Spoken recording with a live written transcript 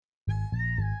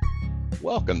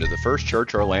Welcome to the First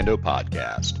Church Orlando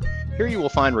podcast. Here you will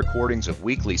find recordings of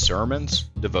weekly sermons,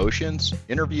 devotions,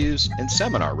 interviews, and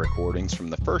seminar recordings from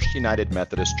the First United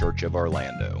Methodist Church of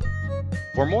Orlando.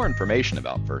 For more information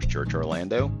about First Church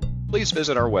Orlando, please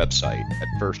visit our website at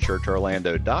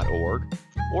firstchurchorlando.org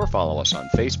or follow us on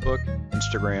Facebook,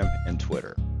 Instagram, and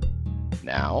Twitter.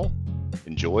 Now,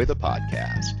 enjoy the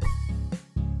podcast.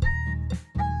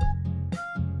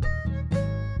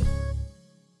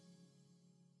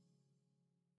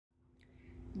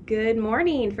 Good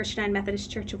morning, First United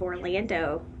Methodist Church of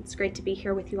Orlando. It's great to be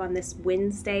here with you on this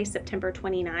Wednesday, September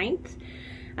 29th.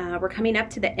 We're coming up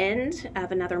to the end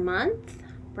of another month.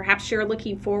 Perhaps you're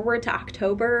looking forward to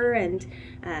October and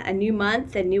a new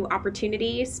month and new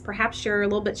opportunities. Perhaps you're a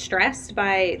little bit stressed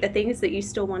by the things that you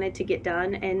still wanted to get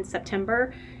done in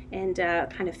September and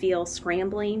kind of feel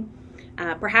scrambling.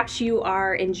 Perhaps you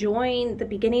are enjoying the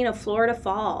beginning of Florida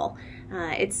fall.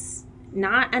 It's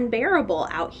not unbearable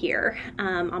out here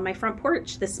on my front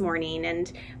porch this morning,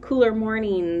 and cooler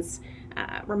mornings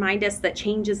remind us that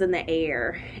change is in the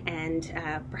air, and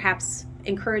perhaps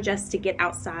encourage us to get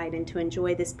outside and to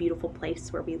enjoy this beautiful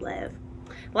place where we live.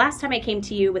 The last time I came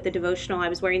to you with a devotional, I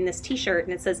was wearing this t-shirt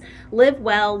and it says, "Live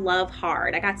well, love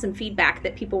hard." I got some feedback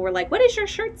that people were like, "What does your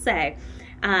shirt say?"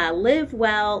 Live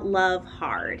well, love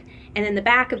hard. And in the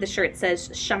back of the shirt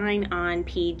says, "Shine on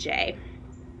PJ."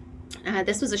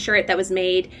 This was a shirt that was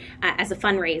made as a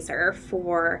fundraiser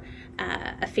for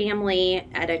a family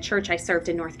at a church I served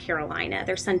in North Carolina.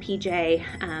 Their son PJ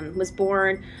was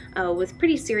born with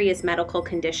pretty serious medical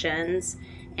conditions,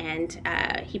 and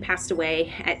he passed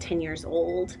away at 10 years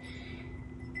old.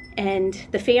 And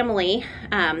the family,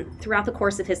 throughout the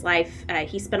course of his life,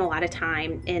 he spent a lot of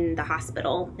time in the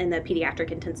hospital, in the pediatric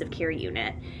intensive care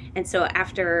unit. And so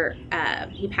after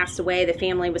he passed away, the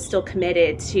family was still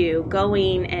committed to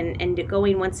going and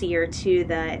going once a year to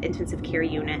the intensive care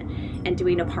unit and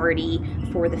doing a party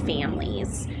for the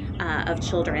families of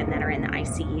children that are in the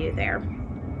ICU there.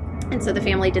 And so the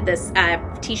family did this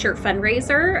t-shirt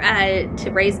fundraiser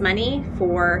to raise money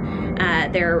for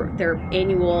their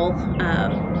annual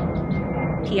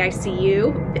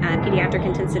PICU, Pediatric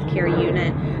Intensive Care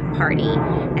Unit party.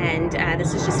 And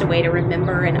this is just a way to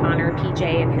remember and honor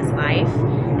PJ in his life.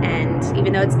 And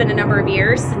even though it's been a number of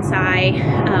years since I've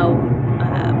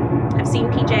seen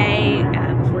PJ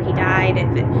before he died,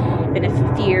 it's been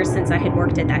a few years since I had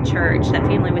worked at that church, that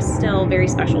family was still very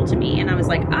special to me. And I was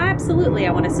like, absolutely,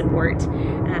 I want to support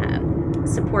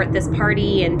this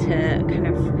party and to kind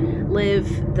of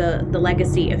live the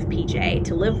legacy of PJ,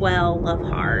 to live well, love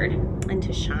hard, and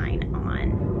to shine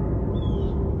on.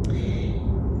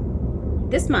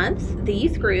 This month, the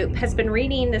youth group has been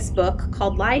reading this book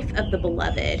called Life of the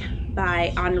Beloved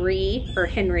by Henri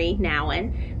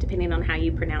Nouwen, depending on how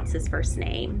you pronounce his first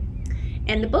name.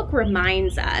 And the book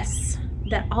reminds us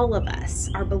that all of us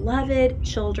are beloved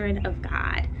children of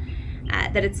God.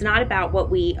 That it's not about what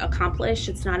we accomplish,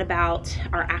 it's not about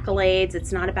our accolades,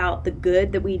 it's not about the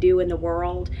good that we do in the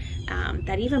world,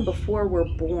 that even before we're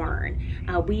born,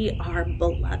 we are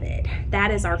beloved.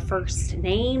 That is our first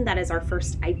name, that is our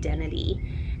first identity.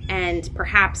 And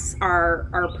perhaps our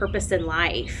purpose in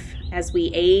life as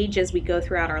we age, as we go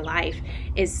throughout our life,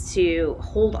 is to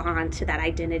hold on to that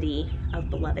identity of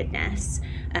belovedness,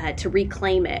 to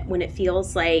reclaim it when it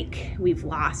feels like we've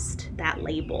lost that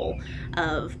label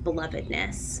of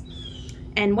belovedness.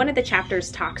 And one of the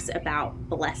chapters talks about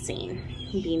blessing,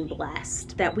 being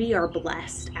blessed, that we are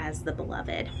blessed as the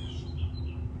beloved.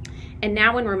 And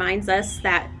Nouwen reminds us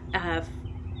that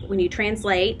when you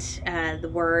translate the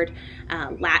word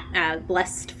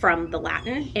blessed from the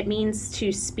Latin, it means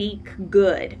to speak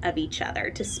good of each other,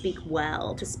 to speak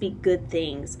well, to speak good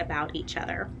things about each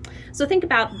other. So think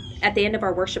about at the end of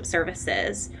our worship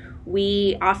services,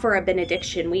 we offer a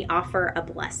benediction, we offer a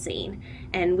blessing.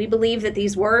 And we believe that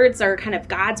these words are kind of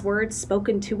God's words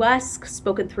spoken to us,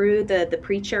 spoken through the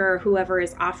preacher or whoever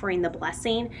is offering the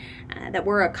blessing, that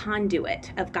we're a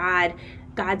conduit of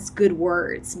God's good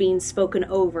words being spoken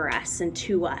over us and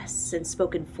to us and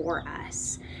spoken for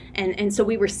us. And so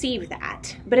we receive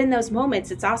that. But in those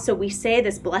moments, it's also, we say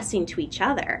this blessing to each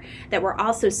other, that we're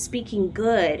also speaking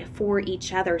good for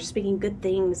each other, speaking good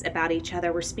things about each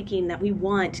other. We're speaking that we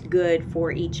want good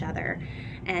for each other.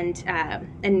 And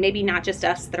maybe not just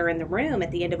us that are in the room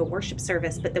at the end of a worship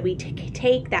service, but that we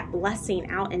take that blessing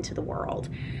out into the world,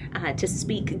 to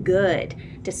speak good,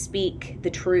 to speak the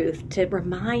truth, to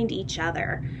remind each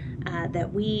other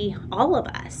that we, all of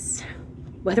us,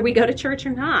 whether we go to church or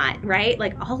not, right?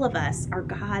 Like all of us are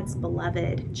God's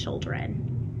beloved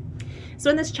children.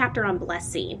 So in this chapter on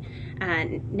blessing,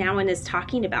 Nouwen is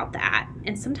talking about that.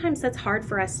 And sometimes that's hard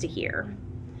for us to hear.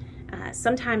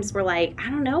 Sometimes we're like, I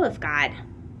don't know if God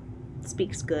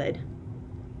speaks good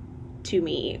to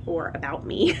me or about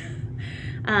me.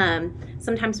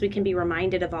 Sometimes we can be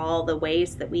reminded of all the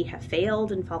ways that we have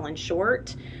failed and fallen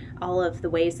short, all of the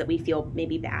ways that we feel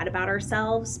maybe bad about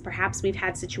ourselves. Perhaps we've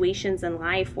had situations in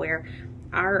life where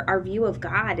our view of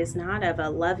God is not of a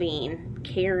loving,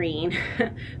 caring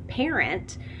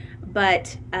parent,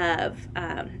 but of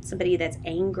somebody that's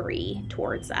angry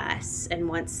towards us and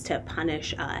wants to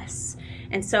punish us.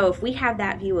 And so if we have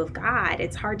that view of God,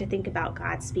 it's hard to think about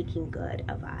God speaking good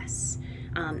of us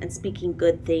and speaking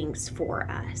good things for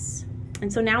us.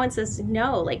 And so now it says,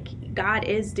 no, like God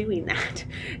is doing that.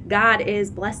 God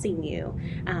is blessing you.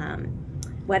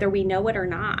 Whether we know it or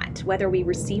not, whether we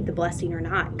receive the blessing or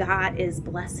not, God is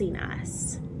blessing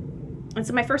us. And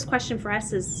so my first question for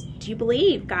us is, do you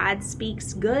believe God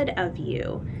speaks good of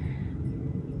you?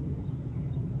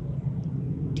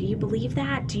 Do you believe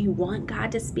that? Do you want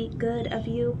God to speak good of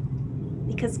you?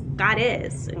 Because God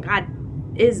is, and God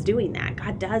is doing that.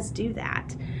 God does do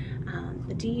that.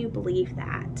 But do you believe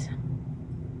that?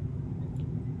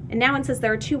 And now it says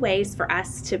there are two ways for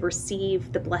us to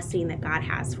receive the blessing that God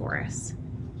has for us.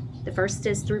 The first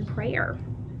is through prayer.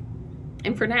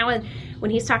 And for now,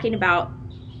 when he's talking about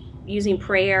using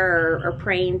prayer or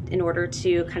praying in order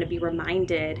to kind of be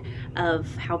reminded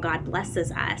of how God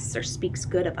blesses us or speaks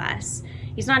good of us,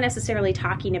 he's not necessarily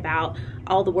talking about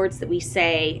all the words that we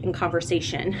say in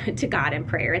conversation to God in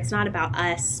prayer. It's not about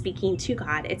us speaking to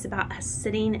God. It's about us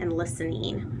sitting and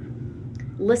listening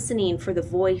for the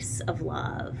voice of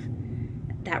love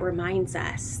that reminds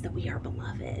us that we are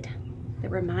beloved, that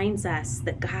reminds us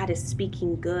that God is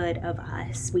speaking good of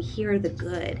us. We hear the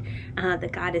good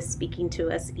that God is speaking to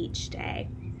us each day.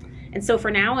 And so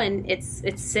for now, and it's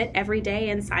sit every day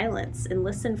in silence and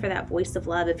listen for that voice of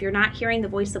love. If you're not hearing the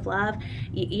voice of love,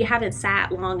 you haven't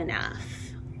sat long enough,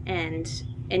 and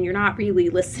you're not really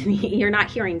listening. You're not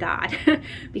hearing God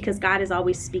because God is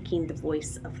always speaking the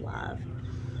voice of love.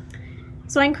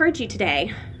 So I encourage you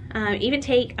today, even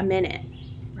take a minute,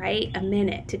 right? A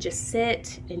minute to just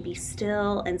sit and be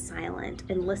still and silent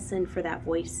and listen for that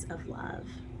voice of love.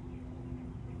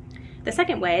 The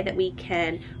second way that we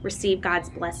can receive God's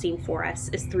blessing for us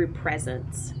is through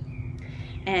presence.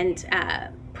 And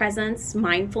presence,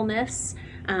 mindfulness,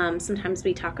 sometimes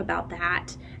we talk about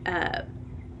that,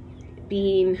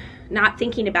 being not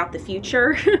thinking about the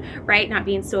future, right? Not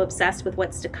being so obsessed with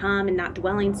what's to come and not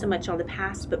dwelling so much on the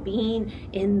past, but being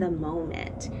in the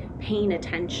moment, paying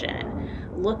attention,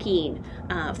 looking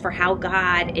for how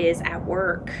God is at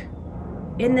work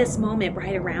in this moment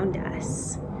right around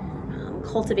us,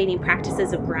 cultivating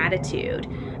practices of gratitude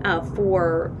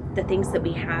for the things that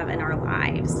we have in our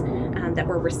lives that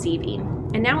we're receiving.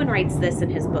 And Nouwen writes this in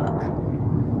his book: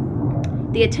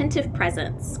 the attentive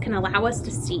presence can allow us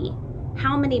to see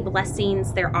how many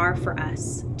blessings there are for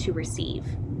us to receive.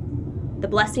 The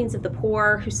blessings of the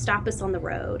poor who stop us on the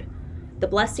road, the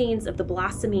blessings of the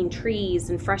blossoming trees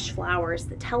and fresh flowers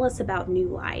that tell us about new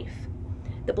life,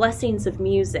 the blessings of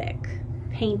music,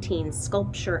 painting,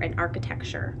 sculpture, and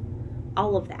architecture,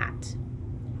 all of that.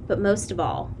 But most of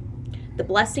all, the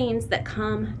blessings that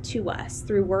come to us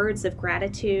through words of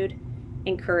gratitude,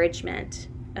 encouragement,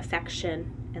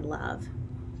 affection, and love.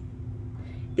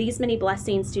 These many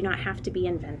blessings do not have to be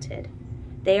invented.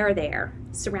 They are there,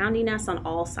 surrounding us on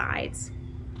all sides,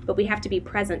 but we have to be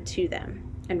present to them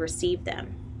and receive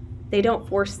them. They don't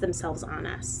force themselves on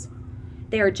us.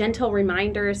 They are gentle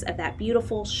reminders of that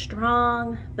beautiful,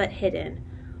 strong, but hidden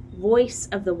voice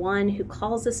of the one who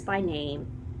calls us by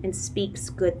name and speaks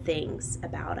good things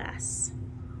about us.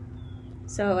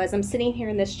 So as I'm sitting here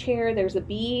in this chair, there's a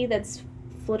bee that's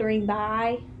fluttering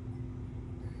by.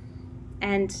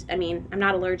 And I mean, I'm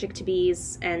not allergic to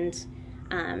bees, and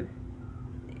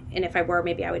if I were,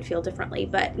 maybe I would feel differently.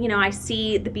 But, you know, I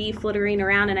see the bee fluttering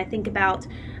around and I think about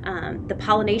the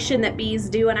pollination that bees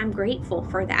do, and I'm grateful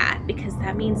for that because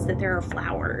that means that there are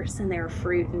flowers and there are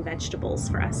fruit and vegetables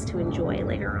for us to enjoy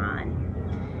later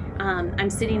on.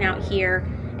 I'm sitting out here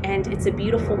and it's a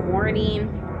beautiful morning.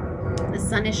 The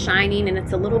sun is shining and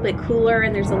it's a little bit cooler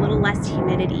and there's a little less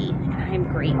humidity, and I'm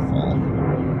grateful.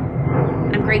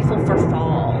 I'm grateful for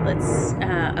fall that's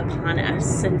upon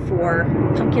us, and for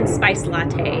pumpkin spice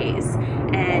lattes,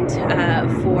 and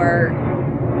for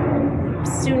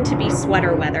soon-to-be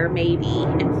sweater weather, maybe,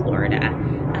 in Florida.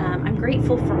 I'm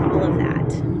grateful for all of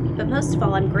that. But most of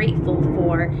all, I'm grateful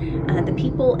for the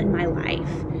people in my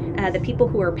life, the people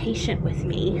who are patient with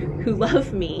me, who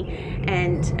love me,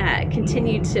 and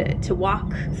continue to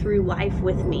walk through life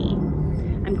with me.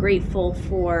 I'm grateful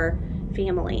for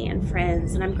family and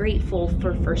friends, and I'm grateful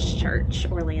for First Church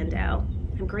Orlando.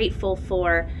 I'm grateful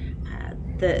for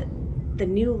the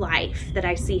new life that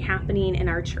I see happening in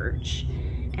our church.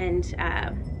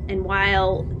 And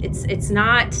while it's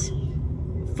not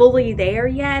fully there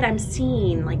yet, I'm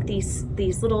seeing like these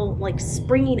little like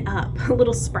springing up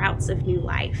little sprouts of new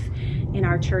life in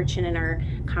our church and in our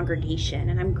congregation,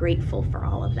 and I'm grateful for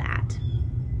all of that.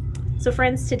 So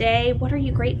friends, today, what are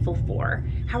you grateful for?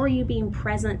 How are you being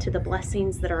present to the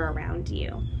blessings that are around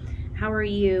you? How are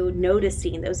you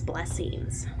noticing those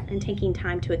blessings and taking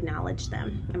time to acknowledge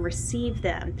them and receive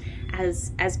them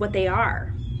as what they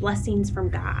are, blessings from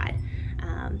God?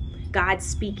 God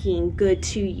speaking good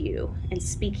to you and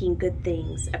speaking good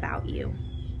things about you.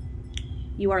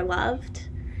 You are loved.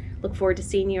 Look forward to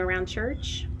seeing you around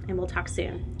church, and we'll talk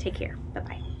soon. Take care.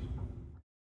 Bye-bye.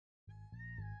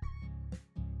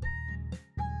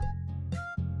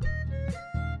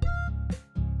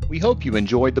 We hope you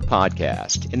enjoyed the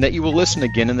podcast and that you will listen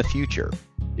again in the future.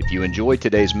 If you enjoyed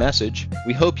today's message,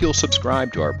 we hope you'll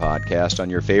subscribe to our podcast on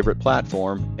your favorite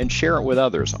platform and share it with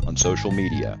others on social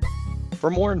media. For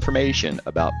more information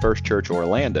about First Church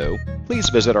Orlando, please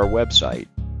visit our website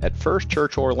at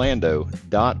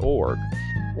firstchurchorlando.org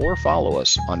or follow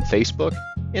us on Facebook,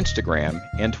 Instagram,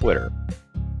 and Twitter.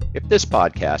 If this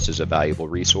podcast is a valuable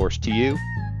resource to you,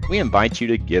 we invite you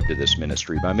to give to this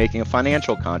ministry by making a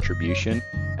financial contribution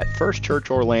at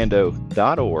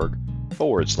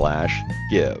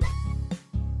firstchurchorlando.org/give.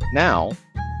 Now,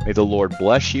 may the Lord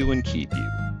bless you and keep you.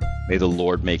 May the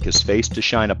Lord make his face to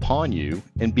shine upon you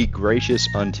and be gracious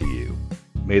unto you.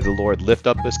 May the Lord lift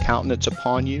up his countenance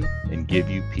upon you and give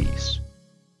you peace.